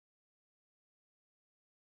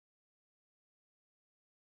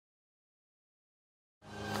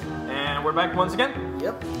we're back once again.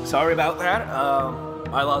 Yep. Sorry about that.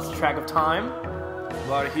 I lost track of time,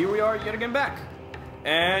 but here we are yet again back.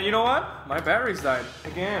 And you know what? My battery's died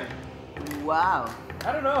again. Wow.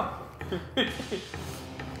 I don't know.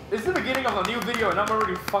 It's the beginning of a new video and I'm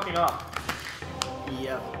already fucking up.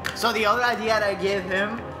 Yep. So the other idea that I gave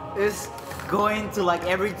him is going to like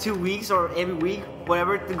every 2 weeks or every week,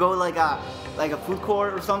 whatever, to go like a food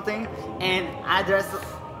court or something, and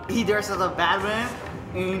he dresses as a Batman,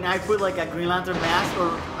 and I put like a Green Lantern mask or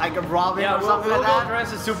like a Robin or something like that. We'll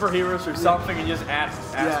dress as superheroes or something and just ask.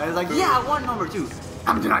 Yeah, it's like, yeah, I want number 2.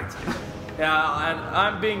 I'm the Knight. Yeah, and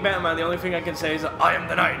I'm being Batman. The only thing I can say is I am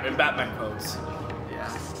the Knight in Batman codes. Yeah.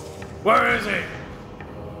 Where is he?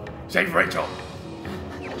 Save Rachel.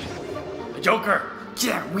 The Joker.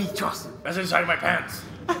 Can't we trust him? That's inside my pants.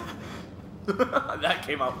 That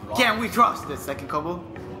came out wrong. Can we trust the second combo?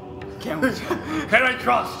 Can we? Can I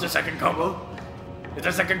trust the second combo? Is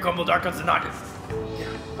the second combo dark as the night?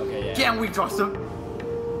 Okay, yeah. Can we trust him?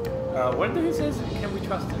 When did he say, can we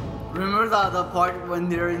trust him? Remember the part when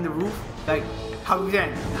they're in the roof? Like, Harvey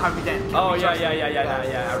Dent. Oh,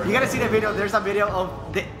 yeah. You gotta see the video. There's a video of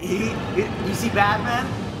you see Batman,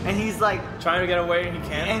 and he's like trying to get away and he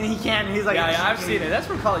can't. And he can't. And he's like, yeah, I've seen it. That's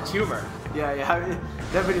from College Humor. Yeah.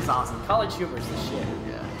 That video's awesome. College Humor is the shit.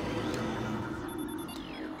 Yeah.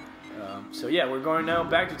 So yeah, we're going now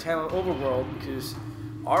back to Talon Overworld because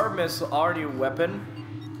our new weapon,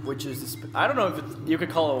 which is I don't know if you could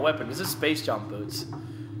call it a weapon. This is space jump boots.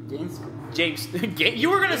 James, you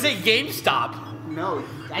were gonna say GameStop. No,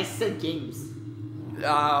 I said games.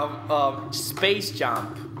 Space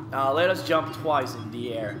jump. Let us jump twice in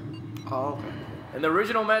the air. Oh, okay. In the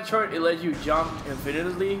original Metroid, it let you jump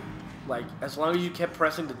infinitely. Like, as long as you kept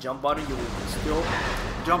pressing the jump button, you would still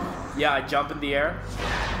jump. Yeah, jump in the air.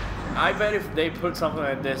 I bet if they put something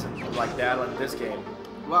like this, like that, in this game.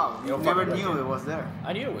 Wow, you never knew it was there.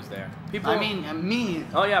 I knew it was there. People. I mean.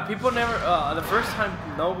 Oh yeah, people never. The first time,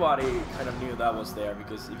 nobody kind of knew that was there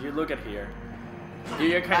because if you look at here,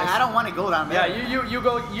 you're kind of. I don't want to go down there. Yeah, you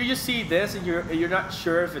go. You just see this, and you're not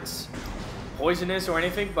sure if it's poisonous or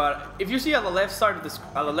anything. But if you see on the left side of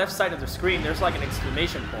the screen, there's like an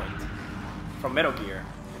exclamation point from Metal Gear.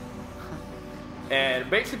 And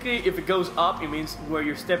basically, if it goes up, it means where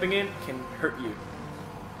you're stepping in can hurt you.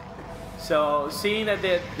 So, seeing that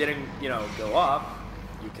they didn't, go up,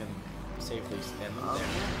 you can safely stand up there.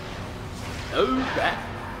 Oh, that.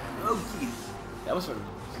 Oh, geez. That was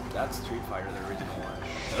that's Street Fighter, the original one.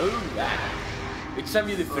 Oh, that. Each time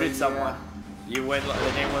you defeated someone, you went,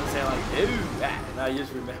 the name was saying like, oh, that. And I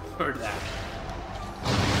just remembered that.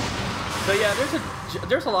 So yeah,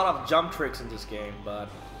 there's a lot of jump tricks in this game, but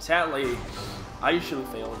sadly, I usually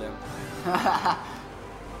fail them.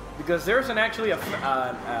 Because there's actually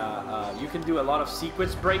you can do a lot of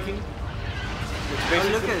sequence breaking. Which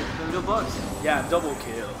basically, look at it, the little bugs. Yeah, double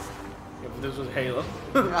kill. If this was Halo.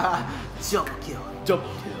 Double kill.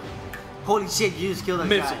 Double kill. Holy shit, you just killed a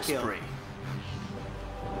guy. Spree.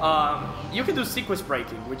 You can do sequence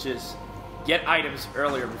breaking, which is get items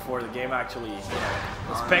earlier before the game actually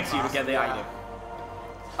expects you to get the item.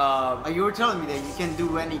 You were telling me that you can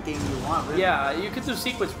do anything you want. Really? Yeah, you can do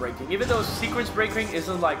sequence breaking. Even though sequence breaking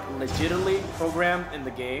isn't like legitimately programmed in the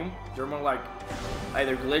game, they're more like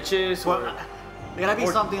either glitches or. There gotta be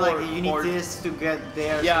something like you need this to get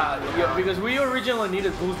there. Yeah, because we originally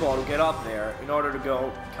needed Boost Ball to get up there in order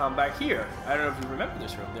to come back here. I don't know if you remember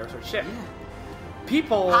this room. There's our ship. Yeah.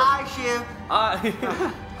 People. Hi, ship.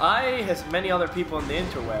 As many other people in the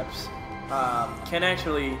interwebs, can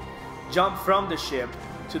actually jump from the ship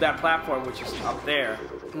to that platform which is up there.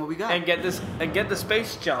 What we got? And get the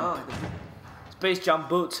space jump. Oh, space jump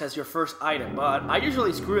boots as your first item, but I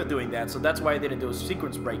usually screw at doing that, so that's why I didn't do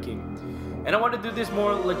sequence breaking. And I want to do this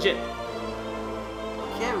more legit.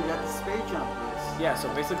 Okay, we got the space jump boots. Yeah, so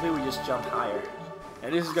basically we just jump higher.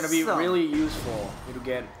 And this is gonna be really useful to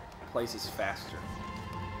get places faster.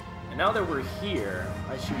 And now that we're here,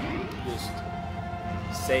 I should just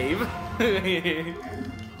save.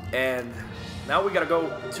 And now we gotta go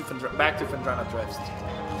back to Fendrana Drift.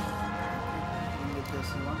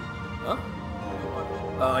 Huh?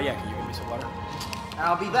 Yeah, can you give me some water?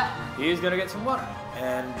 I'll be back. He's gonna get some water.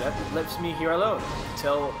 And that leaves me here alone to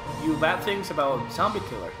tell you bad things about Zombie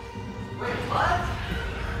Killer. Wait, what?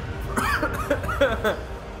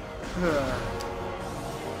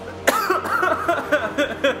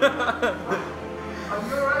 Are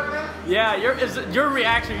you alright, man? Yeah, your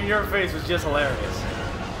reaction in your face was just hilarious.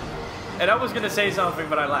 And I was gonna say something,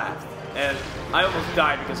 but I laughed. And I almost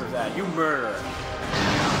died because of that. You murderer.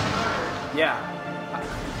 Yeah.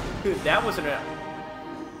 That was an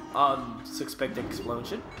unsuspected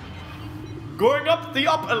explosion. Going up the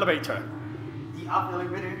up elevator. The up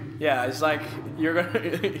elevator? Yeah, it's like you're gonna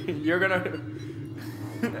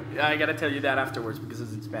I gotta tell you that afterwards because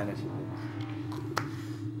it's in Spanish.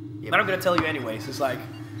 Yep. But I'm gonna tell you anyways. It's like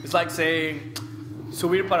saying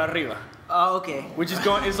subir para arriba. Oh, okay. Which is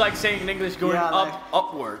going. It's like saying in English going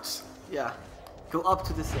upwards. Yeah. Go up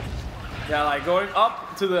to the stage. Yeah, like going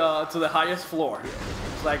up to the highest floor.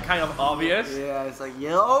 It's like kind of obvious. Yeah, it's like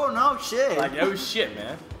oh no shit. Like oh shit,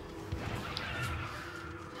 man.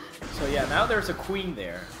 So yeah, now there's a queen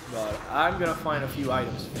there, but I'm gonna find a few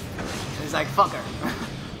items. It's like fuck her.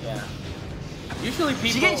 Yeah. Usually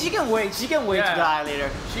people. She can wait. She can wait to die later.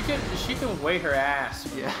 She can wait her ass.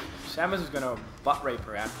 Yeah. Samus is gonna butt rape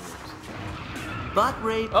her afterwards. Butt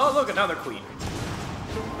rape. Oh look, another queen.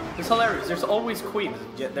 It's hilarious. There's always queens,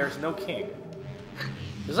 yet there's no king.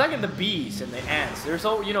 It's like in the bees and the ants. There's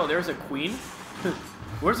there's a queen.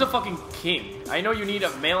 Where's the fucking king? I know you need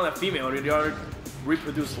a male and a female in order to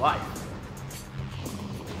reproduce life.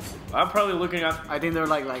 I'm probably looking at. I think they're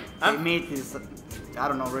like they made this. I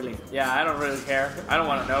don't know really. Yeah, I don't really care. I don't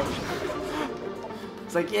want to know.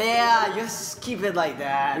 It's like yeah, just keep it like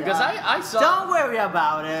that. Because I saw. Don't worry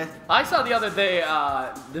about it. I saw the other day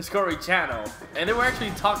Discovery Channel, and they were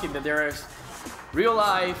actually talking that there is real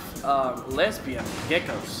life lesbian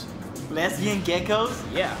geckos. Lesbian geckos?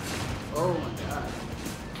 Yeah. Oh my god.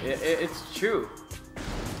 It's true.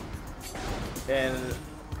 And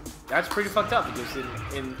that's pretty fucked up because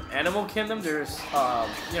in Animal Kingdom there's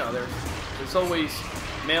there's always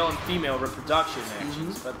male and female reproduction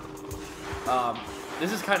actions, but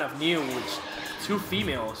this is kind of new, which two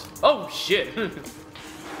females. Oh shit! Do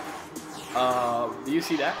you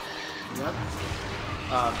see that? Yep.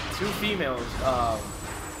 Two females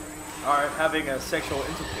are having a sexual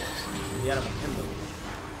intercourse in the Animal Kingdom.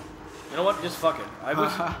 You know what? Just fuck it. I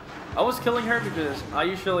was killing her because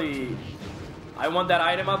I want that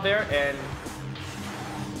item out there, and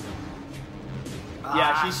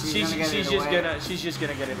yeah, she's just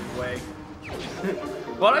gonna get it in the way.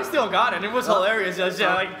 But I still got it. And it was hilarious. I was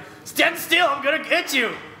like, stand still! I'm gonna hit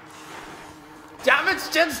you! Damn it!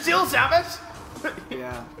 Stand still, Samus!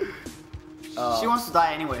 Yeah. She wants to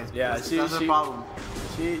die anyways. Yeah, that's the problem.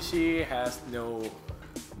 She has no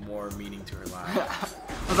more meaning to her life.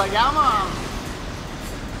 I was like, yeah, I'm a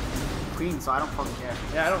queen, so I don't fucking care.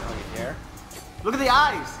 Yeah, I don't fucking care. Look at the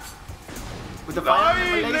eyes. With the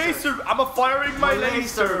laser. I'm firing my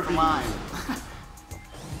laser. Come on.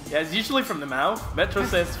 Yeah, it's usually from the mouth. Metro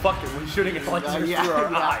says, fuck it, we're shooting at lasers through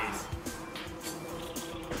our eyes.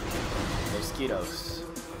 Mosquitoes.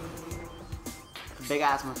 Big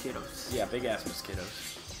ass mosquitoes. Yeah, big ass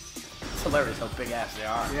mosquitoes. It's hilarious how big ass they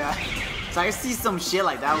are. Yeah. So I see some shit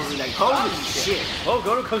like that, we'll be like, holy shit. Oh,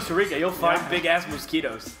 go to Costa Rica, you'll find big ass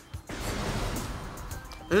mosquitoes.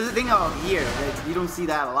 There's a thing out here that you don't see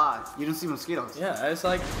that a lot. You don't see mosquitoes. Yeah, it's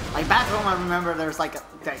like back home. I remember there's like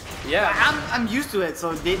I'm used to it,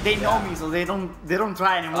 so they know me, so they don't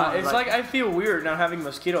try anymore. It's like I feel weird not having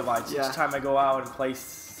mosquito bites each time I go out and play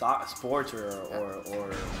sports or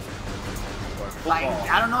football. Like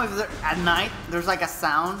I don't know if at night there's like a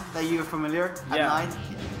sound that you're familiar at night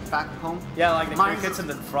back home. Yeah, like the crickets and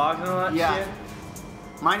the frogs and all that shit.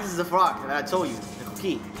 Mine is the frog that I told you, the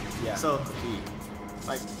cookie. Yeah. So cookie.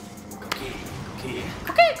 Like cookie.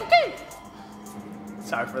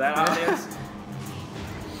 Sorry for that, audience.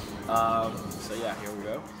 So yeah, here we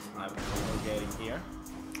go. We're getting here.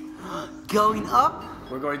 Going up?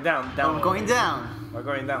 We're going down. We're going down. We're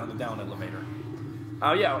going down the down elevator.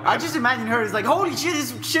 Oh yeah. I just imagine her is like, holy shit,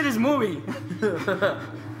 this shit is moving.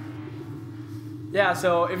 Yeah.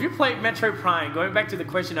 So if you played Metroid Prime, going back to the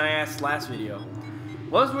question I asked last video,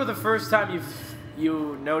 what was the first time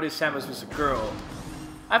you noticed Samus was a girl?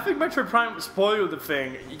 I think Metroid Prime spoiled the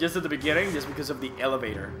thing just at the beginning, just because of the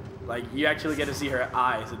elevator. Like, you actually get to see her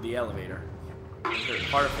eyes in the elevator.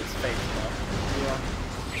 Part of his face, you know?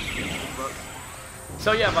 Yeah.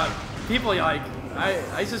 So yeah, but people like,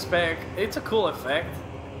 I suspect it's a cool effect.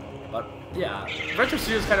 But yeah, Retro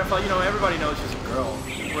Studios kind of thought, everybody knows she's a girl.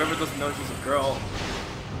 Whoever doesn't know she's a girl,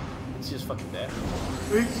 it's just fucking dead.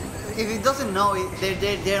 If it doesn't know,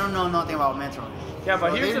 they don't know nothing about Metroid. Yeah,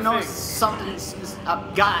 but here's the thing. They know something, a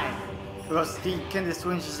guy, because he can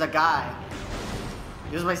distinguish as a guy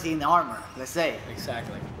just by seeing the armor, let's say.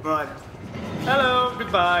 Exactly. But hello,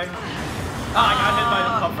 goodbye. Oh, I got hit by the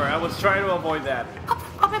puffer. I was trying to avoid that.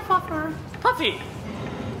 Puffer. Puffy.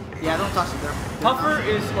 Yeah, don't touch it there. Puffer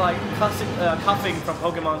is like cuffing from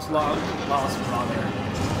Pokemon's Lost Brother.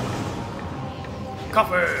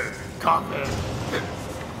 Cuffer.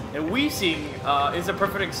 And Weezing is a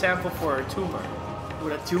perfect example for a tumor.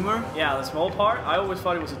 With a tumor? Yeah, the small part. I always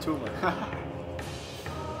thought it was a tumor.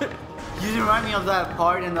 You remind me of that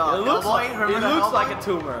part in the Hellboy. It looks like a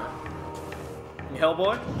tumor. In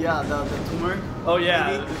Hellboy? Yeah, the tumor. Oh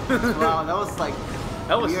yeah. Wow, that was like.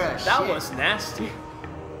 That was shit. nasty.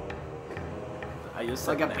 I used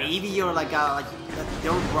like a baby or like they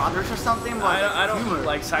were brothers or something. I don't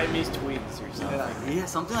like Siamese twins or something. Yeah,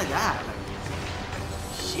 something like that. Like,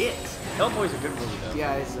 shit. Hellboy's a good movie though.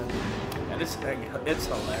 Yeah, it's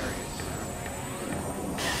hilarious.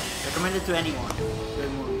 Recommended to anyone.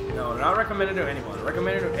 Good movie. No, not recommended to anyone.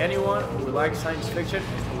 Recommended to anyone who likes science fiction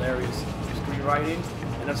and hilarious screenwriting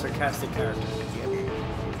and a sarcastic character.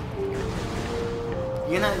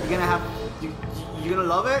 You're gonna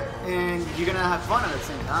love it and you're gonna have fun at the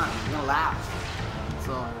same time. You're gonna laugh.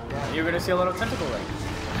 So yeah. You're gonna see a lot of tentacle rape.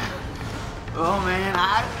 Oh man,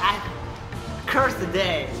 I cursed the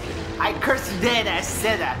day. I cursed the day that I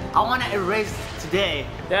said that. I wanna erase today.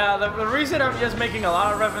 Yeah, the reason I'm just making a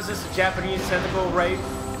lot of references to Japanese tentacle rape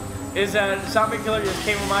is that Zombie Killer just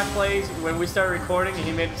came to my place when we started recording and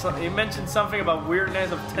he mentioned something about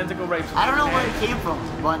weirdness of tentacle rape. I don't know where it came from,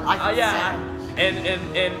 but I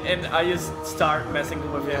And I just start messing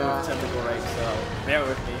with him with tentacle rape, so bear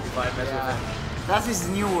with me if I mess with him. That's his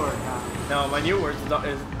new word. No, my new word is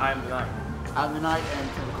I am the night. I'm the night and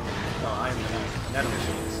tentacle rape. No, I am the night.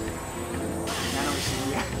 Nanomachines. Nanomachine,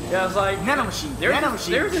 yeah. Yeah, it's like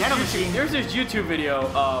Nanomachine. There's this YouTube video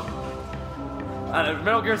of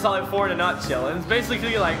Metal Gear Solid 4 in a nutshell, and it's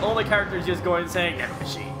basically like all the characters just going and saying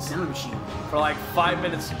nanomachine for like 5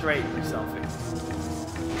 minutes straight or something.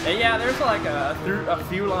 And yeah, there's like a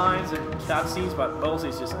few lines and cutscenes, but mostly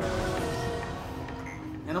it's just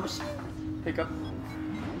hiccup.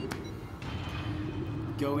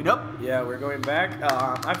 Going up. Yeah, we're going back.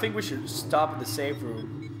 I think we should stop at the save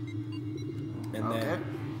room and then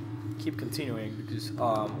keep continuing because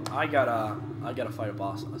I gotta fight a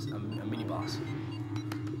boss, a mini boss.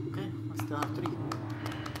 Okay, let's still have 3.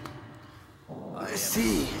 Let's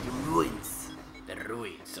see the ruins. The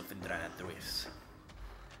ruins of Indranatriz.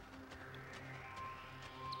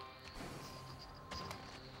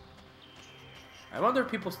 I wonder if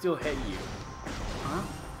people still hate you. Huh?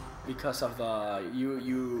 Because of the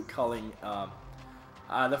you calling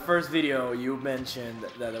the first video you mentioned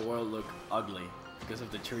that the world looked ugly because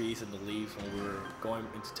of the trees and the leaves when we were going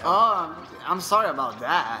into town. Oh, I'm sorry about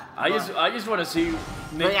that. I just want to see.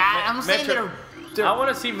 I want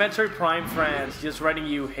to see Metroid Prime fans just writing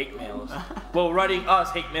you hate mails. Well, writing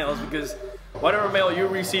us hate mails because whatever mail you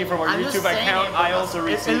receive from our YouTube account, I also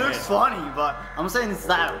receive. It looks funny, but I'm saying it's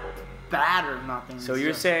not bad or nothing. So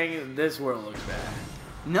you're saying this world looks bad?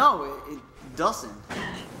 No, it doesn't.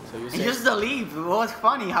 So you're it's saying just the leaf. It was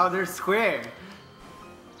funny how they're square.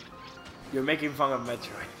 You're making fun of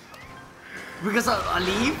Metroid. Because of a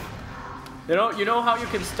leaf? You know how you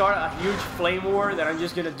can start a huge flame war that I'm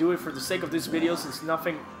just gonna do it for the sake of this video since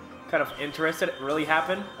nothing kind of interested really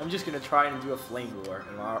happened? I'm just gonna try and do a flame war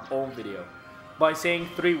in our own video by saying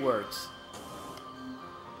 3 words.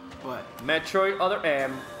 What? Metroid Other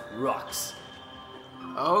M rocks.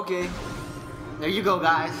 Okay. There you go,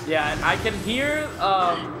 guys. Yeah, and I can hear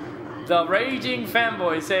the raging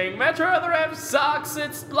fanboy saying Metroid Other M sucks,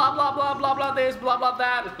 it's blah blah blah blah blah this, blah blah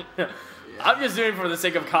that. I'm just doing it for the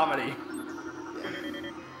sake of comedy.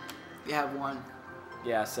 You have 1.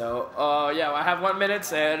 Yeah, so yeah, I have 1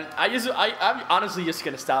 minute, and I'm honestly just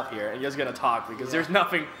gonna stop here and just gonna talk because there's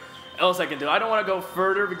nothing else I can do. I don't want to go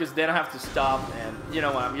further because then I have to stop, and you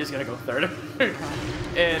know what? I'm just gonna go further.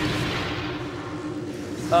 And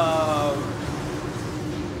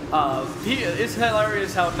it's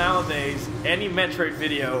hilarious how nowadays any Metroid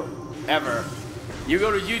video ever, you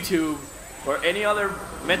go to YouTube or any other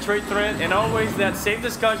Metroid thread, and always that same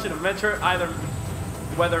discussion of Metroid,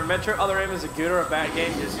 whether Metroid Other M is a good or a bad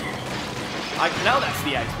game. Just now that's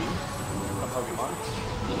the XP from Pokemon.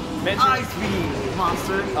 XP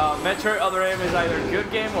monster. Metroid Other M is either a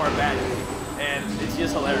good game or a bad game, and it's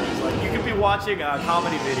just hilarious. Like you could be watching a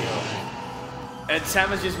comedy video, and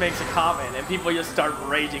Samus just makes a comment, and people just start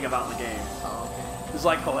raging about the game. It's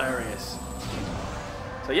like hilarious.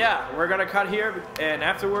 So yeah, we're gonna cut here, and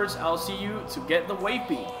afterwards I'll see you to get the wave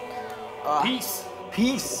beam. Peace.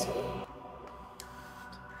 Peace.